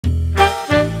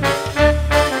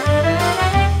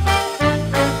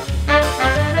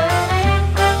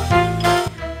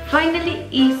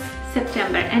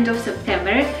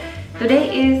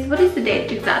today is, what is the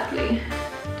date exactly?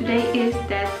 Today is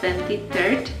the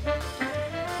 23rd,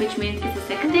 which means it's the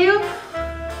second day of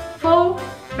fall,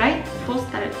 right? Fall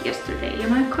started yesterday,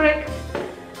 am I correct?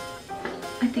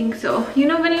 I think so. You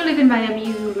know, when you live in Miami,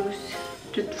 you lose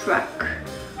the track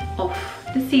of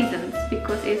the seasons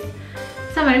because it's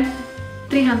summer,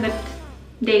 300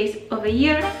 days of a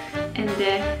year, and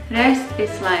the rest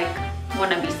is like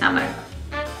wannabe summer.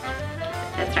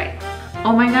 That's right.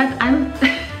 Oh my god, I'm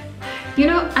you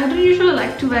know, I don't usually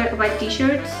like to wear white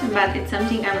t-shirts, but it's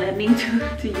something I'm learning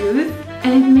to use,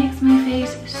 and it makes my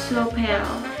face so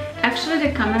pale. Actually,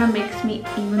 the camera makes me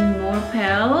even more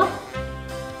pale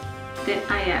than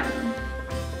I am.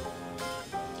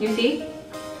 You see?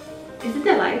 Is it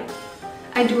the light?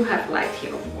 I do have light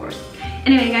here, of course.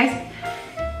 Anyway guys,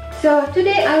 so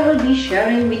today I will be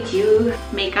sharing with you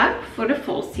makeup for the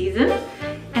fall season,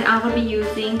 and I will be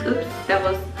using, oops, that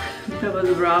was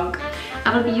wrong.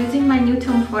 I will be using my new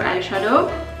Tom Ford eyeshadow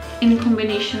in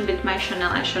combination with my Chanel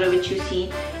eyeshadow, which you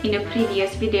see in a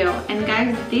previous video. And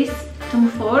guys, this Tom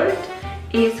Ford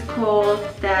is called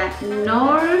the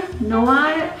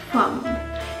Noir Femme.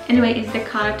 Anyway, it's the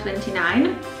color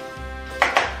 29.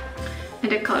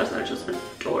 And the colors are just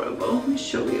adorable. Let me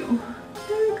show you.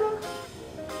 There we go.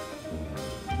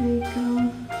 There we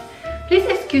go. Please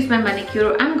excuse my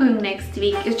manicure. I'm going next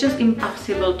week. It's just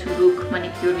impossible to book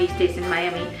manicure these days in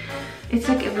Miami. It's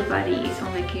like everybody is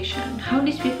on vacation. How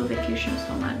these people vacation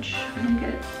so much? I don't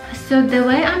get it. So the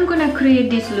way I'm gonna create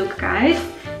this look, guys,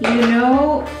 you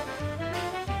know,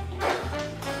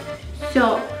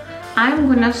 so I'm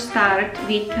gonna start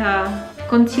with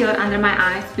concealer under my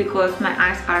eyes because my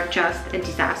eyes are just a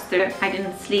disaster. I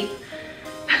didn't sleep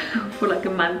for like a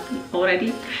month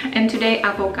already, and today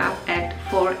I woke up at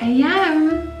 4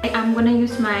 AM. I'm gonna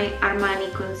use my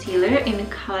Armani concealer in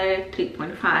color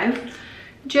 3.5,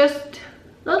 just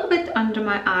a little bit under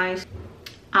my eyes.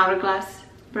 Hourglass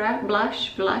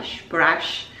brush.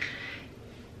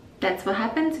 That's what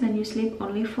happens when you sleep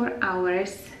only 4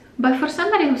 hours. But for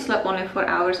somebody who slept only 4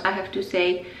 hours, I have to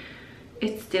say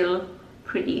it's still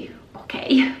pretty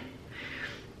okay.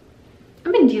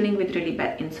 I've been dealing with really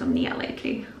bad insomnia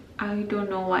lately. I don't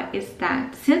know why is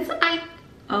that. Since I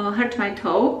hurt my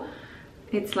toe,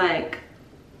 it's like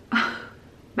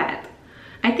bad.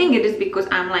 I think it is because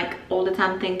I'm like all the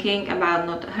time thinking about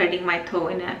not hurting my toe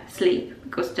in a sleep,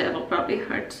 because that will probably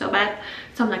hurt so bad.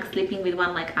 So I'm like sleeping with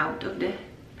one leg out of the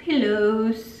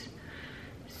pillows.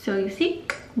 So you see,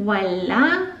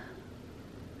 voila,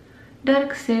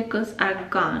 dark circles are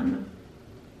gone.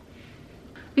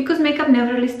 Because makeup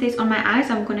never really stays on my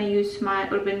eyes, I'm gonna use my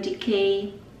Urban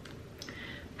Decay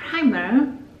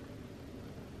primer.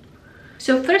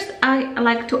 So first I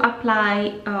like to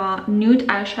apply nude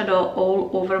eyeshadow all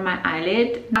over my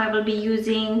eyelid. I will be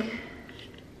using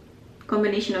a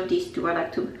combination of these two. I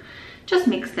like to just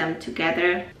mix them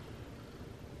together.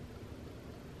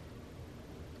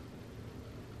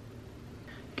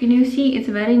 Can you see it's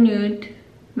very nude,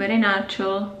 very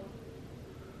natural.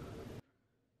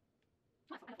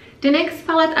 The next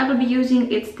palette I will be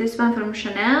using, it's this one from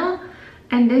Chanel,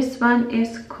 and this one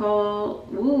is called,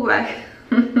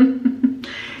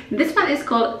 this one is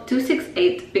called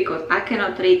 268 because I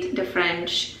cannot read the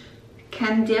French.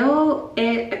 Candeo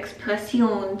et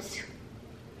Expressions.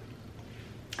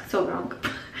 So wrong.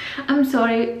 I'm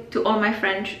sorry to all my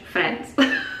French friends.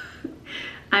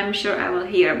 I'm sure I will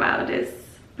hear about this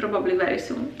probably very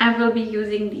soon. I will be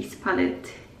using this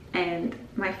palette, and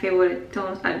my favorite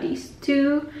tones are these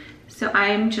two. So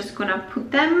I'm just gonna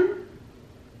put them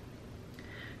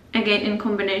again in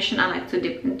combination. I like to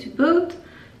dip into both,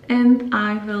 and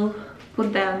I will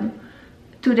put them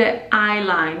to the eye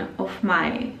line of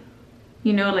my,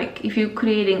 you know, like if you're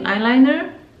creating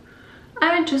eyeliner,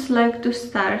 I just like to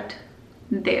start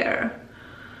there,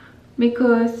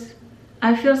 because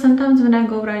I feel sometimes when I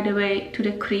go right away to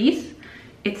the crease,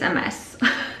 it's a mess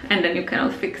and then you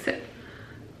cannot fix it.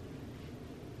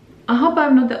 I hope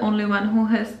I'm not the only one who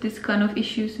has this kind of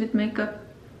issues with makeup.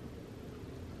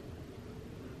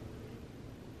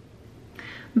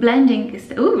 Blending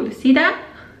is, ooh, see that?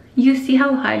 You see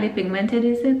how highly pigmented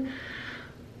is it?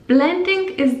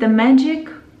 Blending is the magic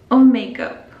of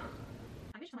makeup.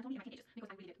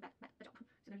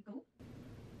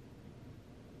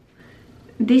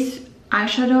 This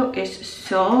eyeshadow is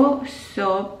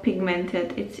so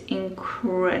pigmented, it's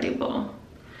incredible.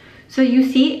 So you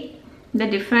see the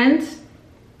difference.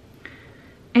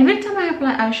 Every time I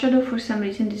apply eyeshadow, for some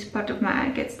reason this part of my eye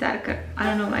gets darker. I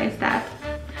don't know why it's that.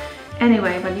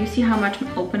 Anyway, but you see how much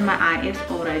open my eye is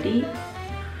already.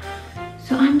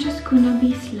 So I'm just gonna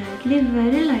be slightly,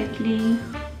 very lightly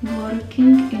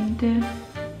working in the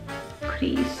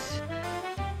crease.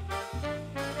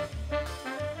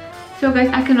 So guys,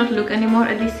 I cannot look anymore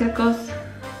at these circles.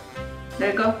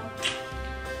 There you go.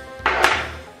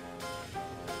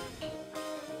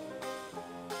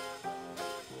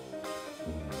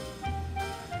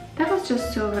 That was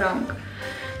just so wrong.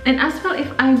 And as well,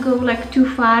 if I go like too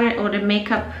far or the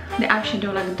makeup, the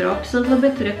eyeshadow like drops a little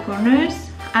bit to the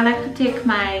corners, I like to take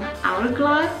my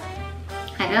hourglass.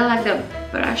 I don't like the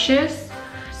brushes,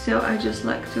 so I just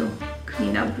like to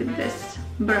clean up with this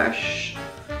brush.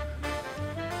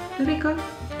 There we go.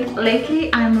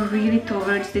 Lately I'm really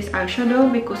towards this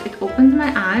eyeshadow because it opens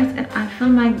my eyes and I feel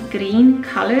my green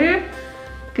color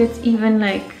gets even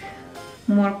like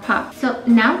more pop. So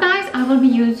now guys, I will be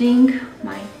using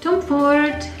my Tom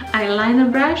Ford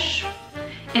eyeliner brush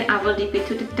and I will dip it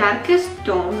to the darkest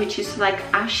tone, which is like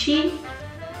ashy.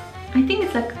 I think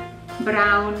it's like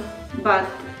brown, but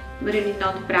really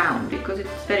not brown because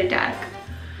it's very dark.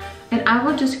 And I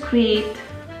will just create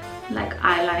like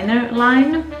eyeliner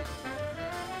line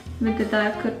with the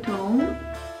darker tone.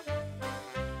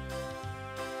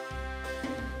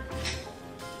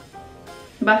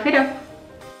 Buff it up.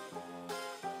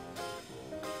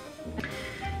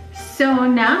 So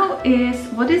now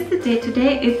what is the day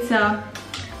today? It's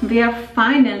we are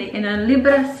finally in a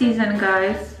Libra season,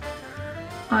 guys.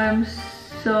 I'm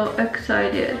so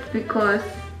excited because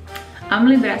I'm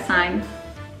Libra sign.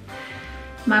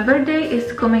 My birthday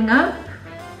is coming up.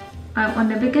 I'm on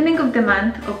the beginning of the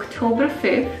month, October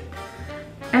 5th,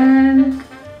 and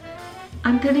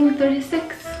I'm turning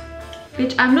 36,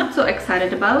 which I'm not so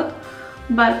excited about.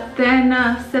 But then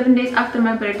 7 days after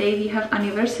my birthday we have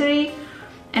anniversary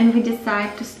and we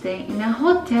decide to stay in a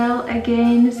hotel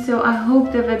again. So I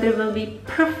hope the weather will be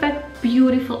perfect,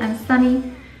 beautiful and sunny,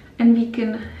 and we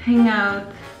can hang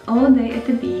out all day at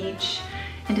the beach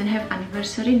and then have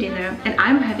anniversary dinner. And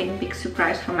I'm having a big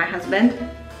surprise for my husband.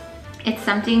 It's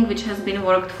something which has been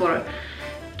worked for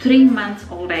 3 months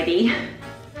already.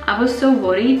 I was so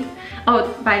worried.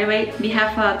 Oh, by the way, we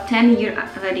have a 10-year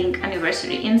wedding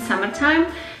anniversary in summertime.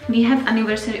 We had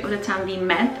anniversary of the time we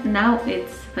met. Now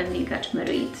it's when we got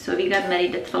married. So we got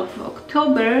married the 12th of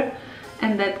October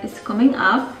and that is coming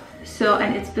up. So,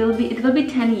 and it will be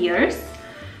 10 years.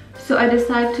 So I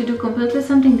decided to do completely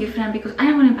something different because I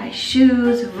don't want to buy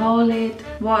shoes, wallet,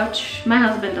 watch. My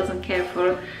husband doesn't care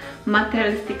for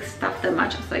materialistic stuff that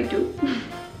much as I do.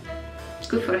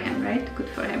 Good for him, right? Good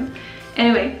for him.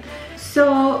 Anyway,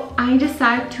 so I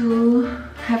decided to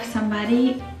have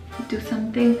somebody do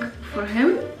something for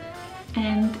him,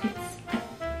 and it's a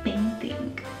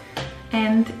painting.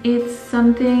 And it's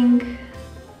something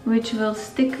which will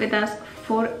stick with us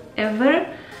forever.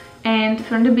 And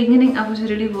from the beginning I was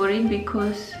really worried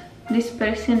because this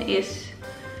person is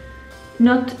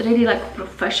not really like a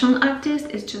professional artist.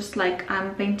 It's just like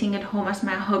I'm painting at home as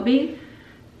my hobby.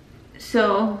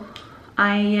 So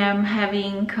I am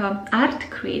having art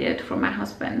created for my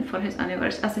husband for his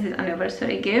anniversary, as his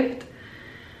anniversary gift,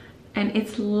 and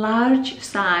it's large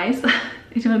size.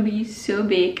 It will be so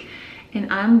big,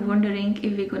 and I'm wondering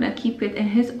if we're gonna keep it in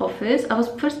his office. I was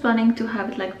first planning to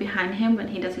have it like behind him when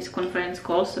he does his conference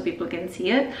calls so people can see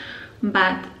it,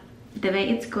 but the way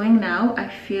it's going now, I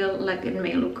feel like it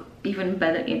may look even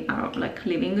better in our like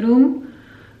living room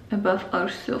above our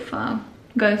sofa.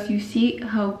 Guys, you see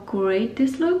how great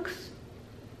this looks?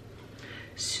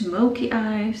 Smoky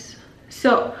eyes.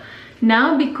 So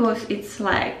now, because it's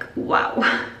like wow,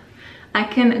 I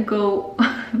can go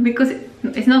because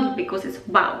it's not because it's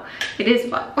wow, it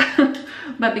is wow.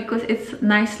 But because it's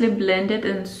nicely blended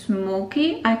and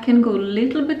smoky, I can go a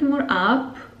little bit more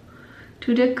up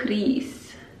to the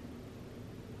crease.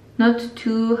 Not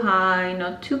too high,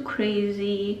 not too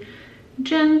crazy,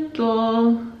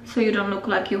 gentle, so you don't look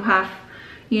like you have,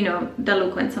 you know, the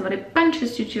look when somebody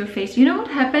punches you to your face. You know what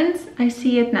happens? I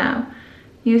see it now.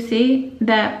 You see,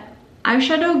 the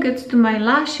eyeshadow gets to my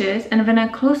lashes, and when I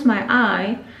close my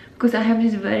eye, because I have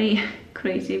these very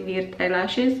crazy weird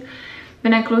eyelashes,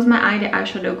 when I close my eye, the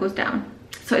eyeshadow goes down.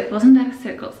 So it wasn't dark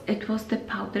circles, it was the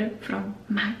powder from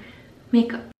my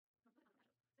makeup.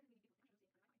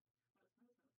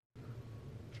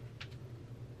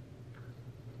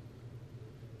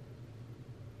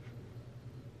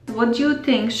 What do you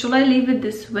think? Should I leave it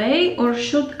this way, or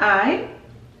should I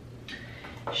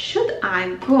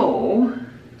go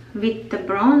with the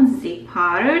bronzy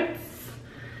parts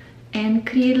and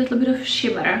create a little bit of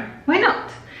shimmer? Why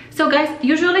not? So guys,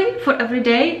 usually for every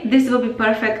day this will be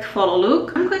perfect fall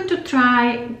look. I'm going to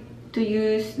try to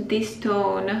use this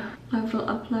tone. I will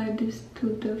apply this to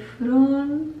the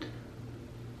front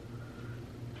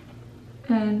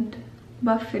and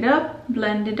buff it up,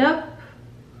 blend it up.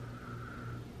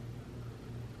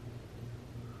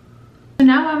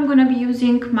 now I'm gonna be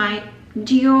using my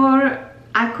Dior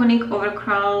Iconic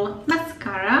Overcurl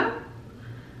mascara,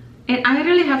 and I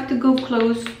really have to go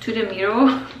close to the mirror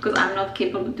because I'm not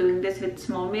capable of doing this with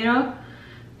small mirror.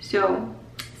 So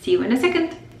see you in a second.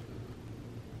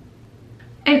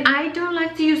 And I don't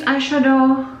like to use eyeshadow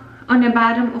on the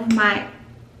bottom of my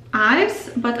eyes,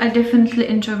 but I definitely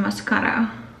enjoy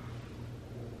mascara.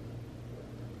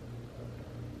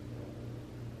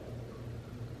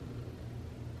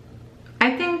 I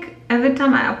think every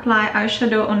time I apply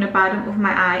eyeshadow on the bottom of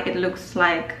my eye, it looks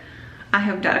like I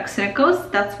have dark circles.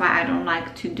 That's why I don't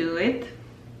like to do it.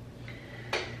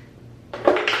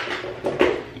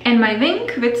 And my wing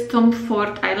with Tom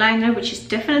Ford eyeliner, which is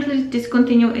definitely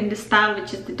discontinued in the style,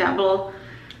 which is the double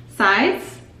sides.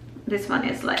 This one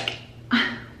is like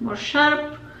more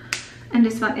sharp, and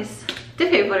this one is the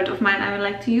favorite of mine I would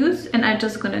like to use. And I'm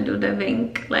just gonna do the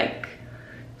wing, like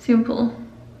simple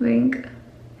wing.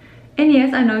 And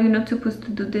yes, I know you're not supposed to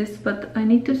do this, but I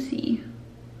need to see.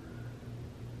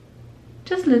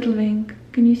 Just little wing.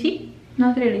 Can you see?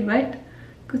 Not really, right?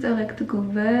 Because I like to go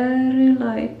very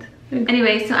light.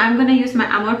 Anyway, so I'm gonna use my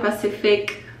Amor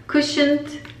Pacific cushioned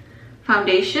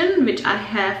foundation, which I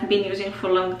have been using for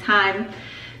a long time.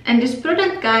 And this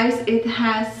product, guys, it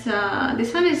has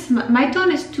this one is, my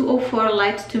tone is 204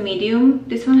 light to medium.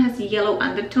 This one has yellow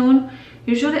undertone.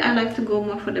 Usually I like to go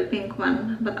more for the pink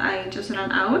one, but I just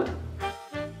ran out.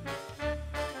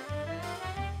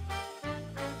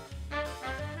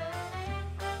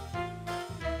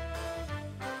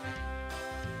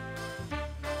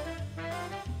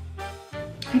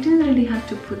 I didn't really have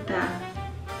to put the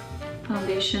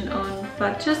foundation on,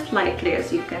 but just lightly,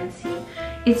 as you can see.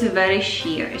 It's very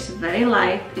sheer, it's very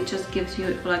light. It just gives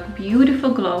you like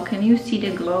beautiful glow. Can you see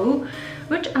the glow?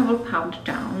 Which I will powder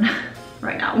down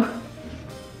right now.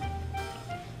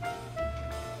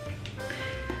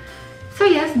 So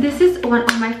yes, this is one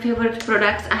of my favorite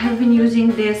products. I have been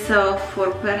using this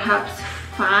for perhaps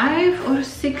 5 or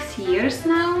 6 years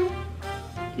now.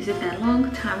 Is it a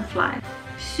long time flies?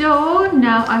 So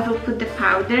now I will put the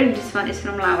powder. This one is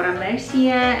from Laura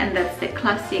Mercier, and that's the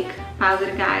classic powder,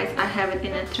 guys. I have it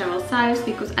in a travel size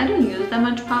because I don't use that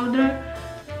much powder,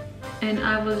 and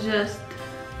I will just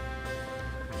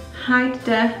hide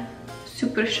the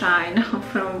super shine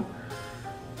from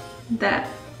that,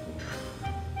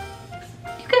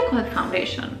 you can call it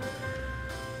foundation.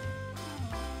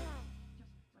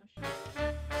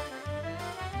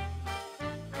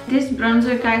 This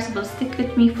bronzer, guys, will stick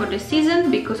with me for the season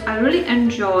because I really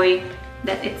enjoy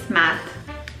that it's matte.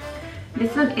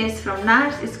 This one is from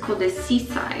NARS. It's called the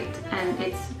Seaside, and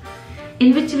it's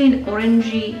in between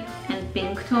orangey and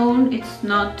pink tone. It's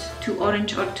not too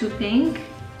orange or too pink,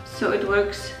 so it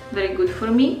works very good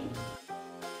for me.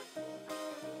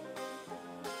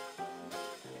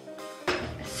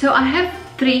 So I have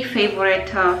 3 favorite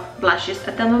blushes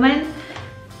at the moment.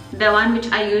 The one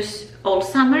which I use all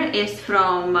summer is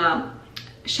from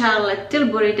Charlotte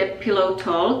Tilbury, the Pillow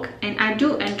Talk, and I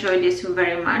do enjoy this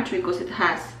very much because it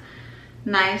has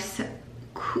nice,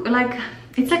 like,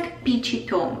 it's like peachy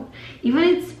tone. Even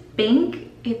it's pink,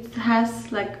 it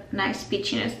has like nice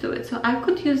peachiness to it. So I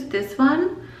could use this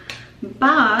one,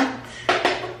 but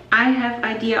I have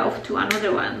idea of 2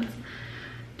 another ones.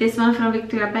 This one from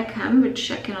Victoria Beckham,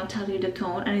 which I cannot tell you the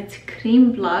tone, and it's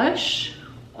cream blush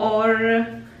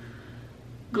or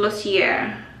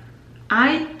Glossier.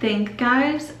 I think,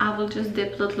 guys, I will just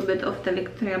dip a little bit of the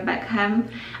Victoria Beckham.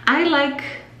 I like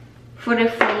for the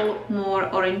fall more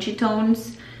orangey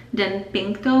tones than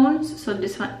pink tones, so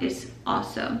this one is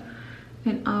awesome.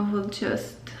 And I will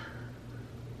just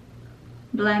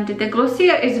blend it. The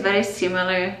Glossier is very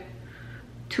similar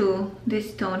to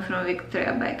this tone from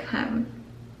Victoria Beckham.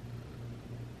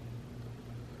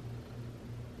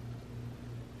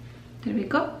 There we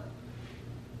go.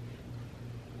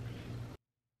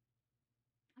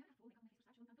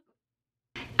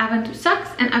 I went to Saks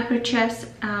and I purchased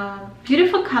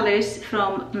beautiful colors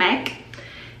from MAC,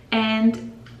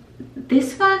 and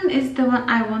this one is the one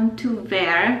I want to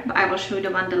wear, but I will show you the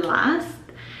one the last.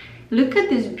 Look at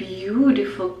this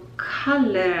beautiful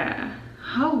color.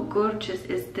 How gorgeous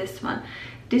is this one?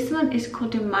 This one is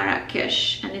called the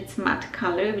Marrakesh, and it's matte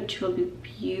color, which will be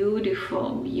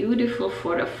beautiful, beautiful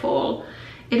for the fall.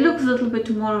 It looks a little bit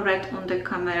more red on the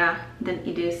camera than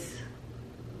it is.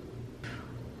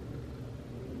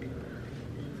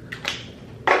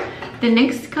 The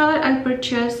next color I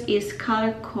purchased is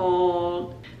color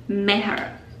called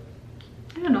Meher.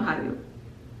 I don't know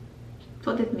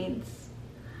what it means.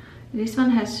 This one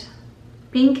has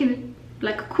pink,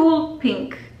 like cool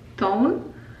pink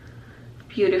tone.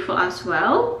 Beautiful as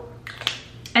well.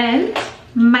 And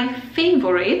My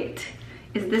favorite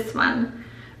is this one,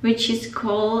 which is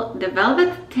called the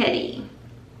Velvet Teddy.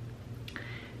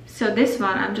 So this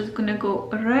one I'm just gonna go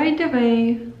right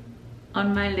away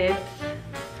on my lips,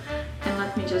 and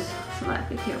let me just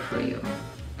slap it here for you.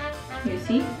 You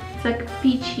see, it's like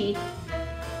peachy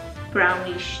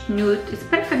brownish nude. It's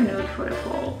perfect nude for the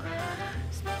fall.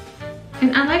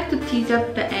 And I like to tease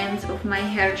up the ends of my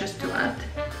hair just to add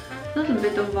a little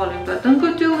bit of volume, but don't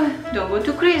go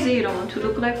too crazy. You don't want to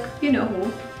look like you know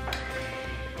who.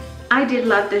 I did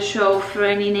love the show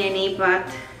Franny Nanny, but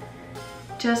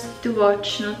just to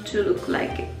watch, not to look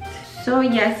like it. So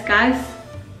yes guys,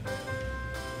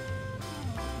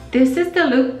 this is the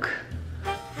look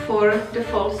for the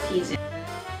fall season.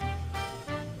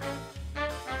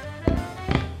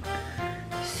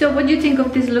 So what do you think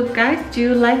of this look, guys? Do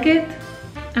you like it?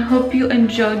 I hope you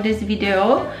enjoyed this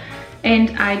video,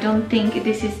 and I don't think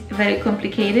this is very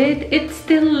complicated. It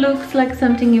still looks like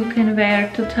something you can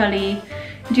wear totally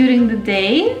during the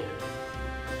day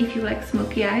if you like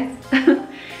smoky eyes.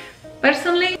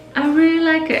 Personally, I really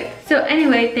like it. So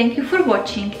anyway, thank you for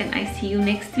watching, and I see you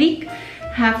next week.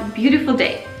 Have a beautiful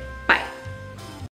day.